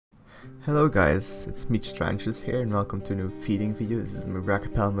Hello guys, it's Meat here and welcome to a new feeding video. This is my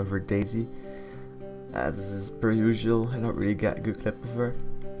Brachypelma for Daisy. As is per usual, I don't really get a good clip of her.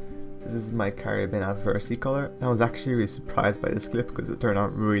 This is my Caribbean Adversity color, and I was actually really surprised by this clip because it turned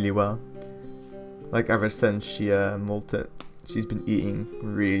out really well. Like ever since she molted, she's been eating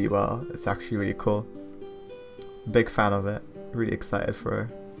really well. It's actually really cool. Big fan of it, really excited for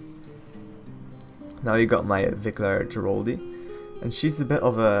her. Now you got my Viclar Geraldi. And she's a bit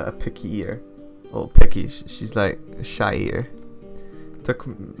of a picky eater. Well, picky, she's like a shy eater. Took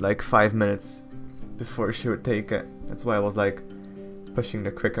like 5 minutes before she would take it. That's why I was like pushing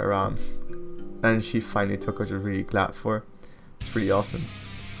the cricket around. And she finally took, which I'm really glad for. It's pretty awesome.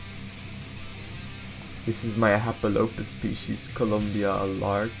 This is my Hapalopus species, Columbia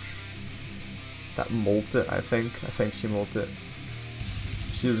large. That molted, I think. I think she molted.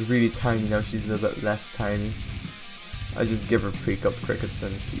 She was really tiny, now she's a little bit less tiny. I just give her pre-cupped crickets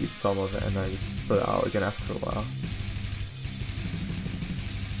and she eats some of it and I put it out again after a while.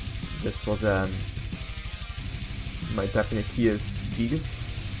 This was my Daphniochias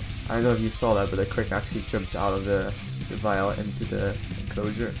gigas. I don't know if you saw that, but the cricket actually jumped out of the vial into the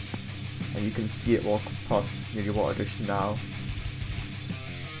enclosure. And you can see it walk past near the water dish now.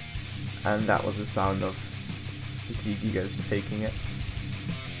 And that was the sound of the gigas taking it.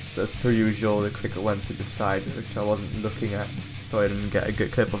 So as per usual, the cricket went to the side, which I wasn't looking at, so I didn't get a good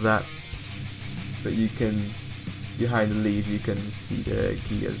clip of that. But you can, behind the leaf, you can see the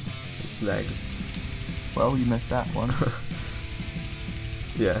gigas, its legs. Well, you missed that one.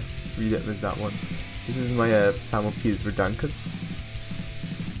 Yeah, we did miss that one. This is my Psammopoeus verdancus.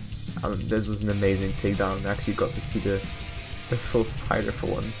 This was an amazing takedown. I actually got to see the full spider for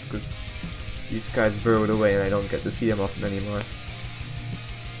once, because these guys burrowed away and I don't get to see them often anymore.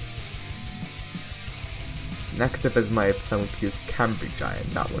 Next up is my Psammopoeus Cambric Giant.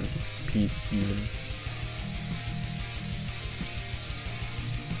 That one is Pete Demon.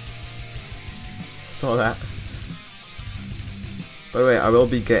 Saw that. By the way, I will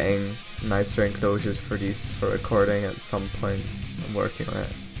be getting nicer enclosures for these for recording at some point. I'm working on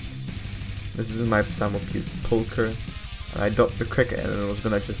it. This is my Psammopoeus Pulcher. And I ducked the cricket in and I was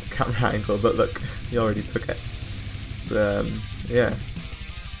gonna adjust the camera angle, but look, he already took it. So, yeah.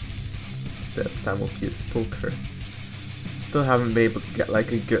 The Psammopoeus Pulcher. Still haven't been able to get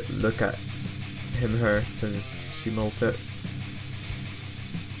like a good look at her since she molted.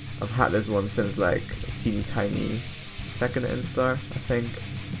 I've had this one since like a teeny tiny second instar, I think.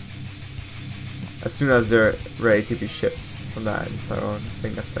 As soon as they're ready to be shipped from that instar on, I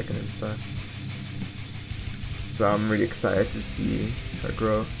think that's second instar. So I'm really excited to see her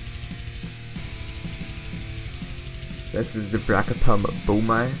grow. This is the Brachypelma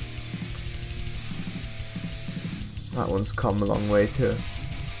Bomi. That one's come a long way too.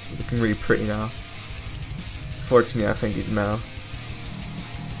 It's looking really pretty now. Fortunately, I think he's male.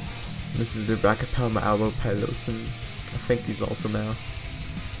 This is the Brachypelma albopilosum. I think he's also male.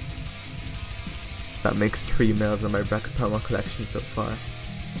 So that makes 3 males in my Brachypelma collection so far.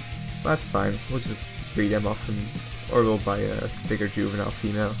 But that's fine. We'll just breed them off, or we'll buy a bigger juvenile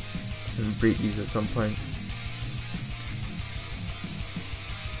female and breed these at some point.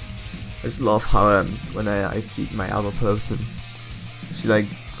 I just love how when I feed my albopilosum, he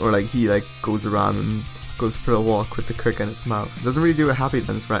goes around and goes for a walk with the cricket in its mouth. It doesn't really do a happy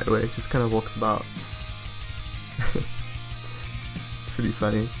dance right away, it just kind of walks about. Pretty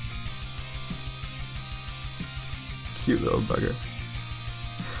funny. Cute little bugger.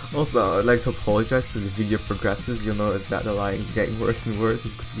 Also, I'd like to apologize as the video progresses. You'll notice that the lighting is getting worse and worse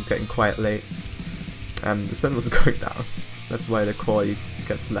because we're getting quite late. The sun was going down. That's why the quality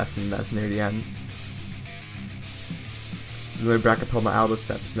gets less and less near the end. This is my Brachypelma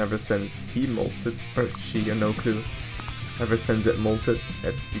albiceps, and ever since he molted, or she, or no clue, ever since it molted,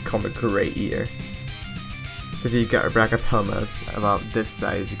 it's become a great eater. So if you get a Brachypelmas about this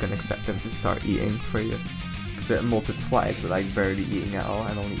size, you can accept them to start eating for you. Because it molted twice, but like barely eating at all,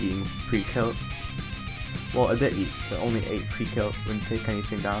 and only eating pre-killed. Well, I did eat, but only ate pre-killed, wouldn't take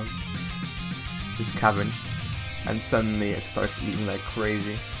anything down. Just scavenged. And suddenly it starts eating like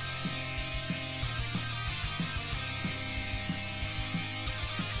crazy.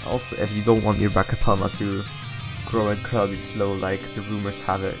 Also, if you don't want your Brachypelma to grow incredibly slow like the rumors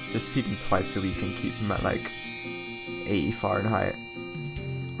have it, just feed them twice a week and keep them at like 80 Fahrenheit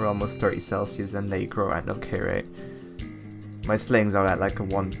or almost 30 Celsius, and they grow at an okay rate. My slings are at like a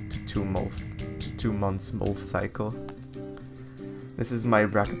 1 to 2 months molt cycle. This is my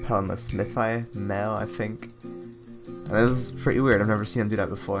Brachypelma Smithii male, I think. And this is pretty weird, I've never seen him do that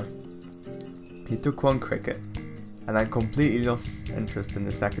before. He took one cricket, and and I completely lost interest in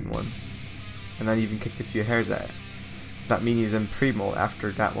the second one, and then even kicked a few hairs at it. Does that mean he's in pre-molt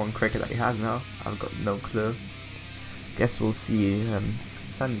after that one cricket that he has now? I've got no clue. Guess we'll see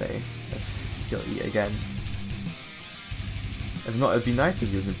Sunday if he'll eat again. If not, it'd be nice if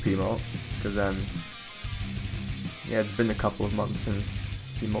he was in pre-molt, because yeah, it's been a couple of months since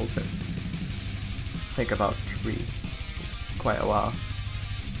he molted. I think about 3. It's quite a while.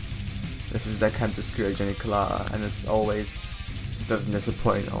 This is the Cantuscura geniculata, and it's always, doesn't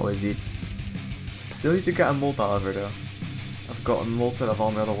disappoint, always eats. Still need to get a molt Oliver though. I've gotten molted of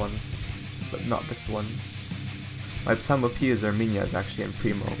all my other ones, but not this one. My Psalmopoeia Armenia is actually in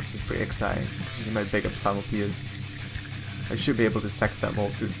pre-molt, which is pretty exciting. She's my big up Psalmopoeias. I should be able to sex that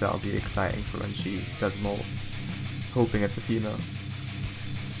molt too, so that'll be exciting for when she does molt. Hoping it's a female.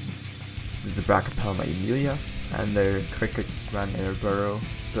 This is the Brachypelma Emilia, and their crickets ran in her burrow,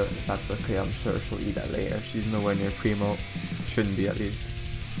 but that's okay, I'm sure she'll eat that later. She's nowhere near pre-molt, shouldn't be at least.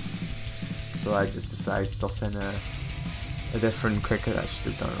 So I just decided to toss in a different cricket that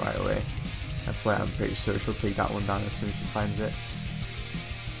should have done it right away. That's why I'm pretty sure she'll take that one down as soon as she finds it.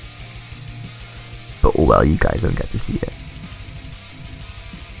 But well, you guys don't get to see it.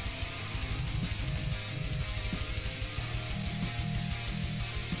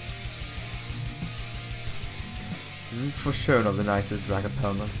 This is for sure not the nicest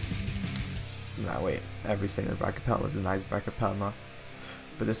Brachypelmas. Nah, wait, every single Brachypelma is a nice Brachypelma.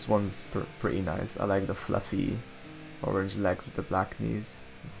 But this one's pretty nice. I like the fluffy orange legs with the black knees.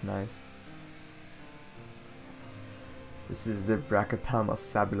 It's nice. This is the Brachypelma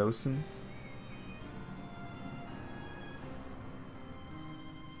sabulosum.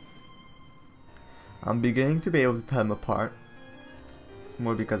 I'm beginning to be able to tell them apart. It's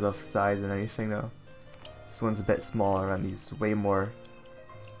more because of size than anything though. This one's a bit smaller and he's way more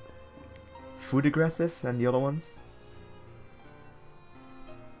food aggressive than the other ones.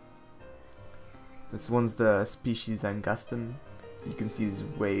 This one's the species Angustum. You can see he's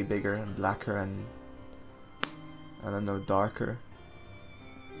way bigger and blacker and I don't know, darker.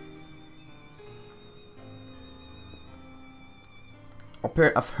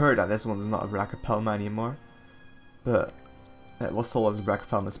 I've heard that this one's not a Brachypelma anymore, but it was sold as a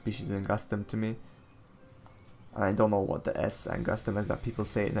Brachypelma species Angustum to me. And I don't know what the S Angustum is that people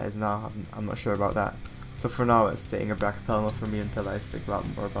say it is now. I'm not sure about that. So for now it's staying a Brachypelma for me until I figure out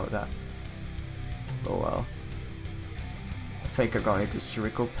more about that. Oh well. I think I'm going to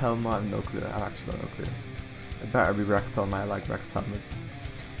Siricopelma. I have no clue. I actually got no clue. It better be Brachypelma. I like Brachypelmas.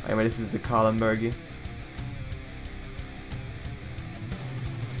 Anyway, this is the Kallenbergi.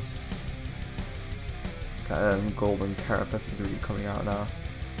 Golden carapace is really coming out now.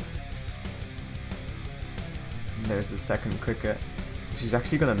 And there's the second cricket. She's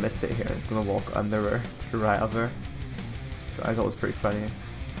actually gonna miss it here. It's gonna walk under her to the right of her. I thought it was pretty funny.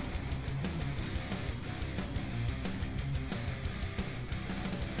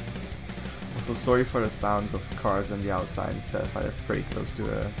 Also, sorry for the sounds of cars on the outside and stuff. I live pretty close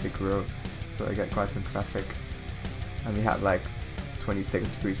to a big road, so I get quite some traffic. And we had like 26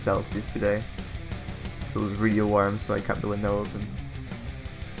 degrees Celsius today, so it was really warm, so I kept the window open.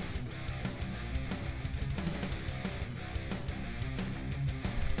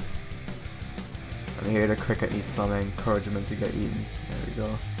 And here the cricket needs some encouragement to get eaten. There we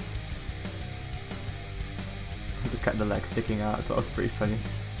go. Look at the leg sticking out. I thought it was pretty funny.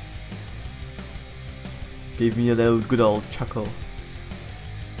 Gave me a little good old chuckle.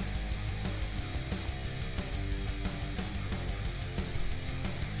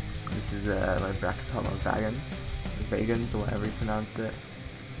 This is my Brachypelma vagans, or whatever you pronounce it.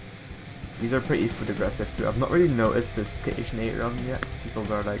 These are pretty food aggressive too. I've not really noticed the skittish nature of them yet. People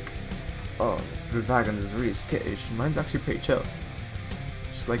are like, oh, the vagan is really skittish. Mine's actually pretty chill.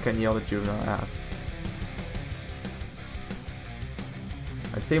 Just like any other juvenile I have.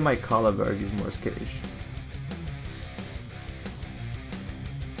 I'd say my Kallenbergi is more skittish.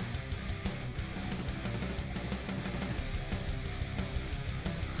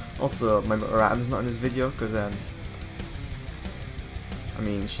 Also, my Ram's not in this video because I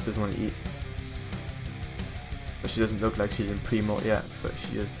mean, she doesn't want to eat. But she doesn't look like she's in pre-molt yet, but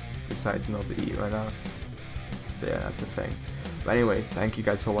she just decides not to eat right now. So yeah, that's the thing. But anyway, thank you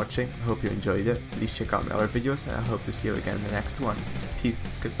guys for watching. I hope you enjoyed it. Please check out my other videos and I hope to see you again in the next one. Peace,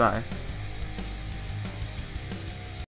 goodbye.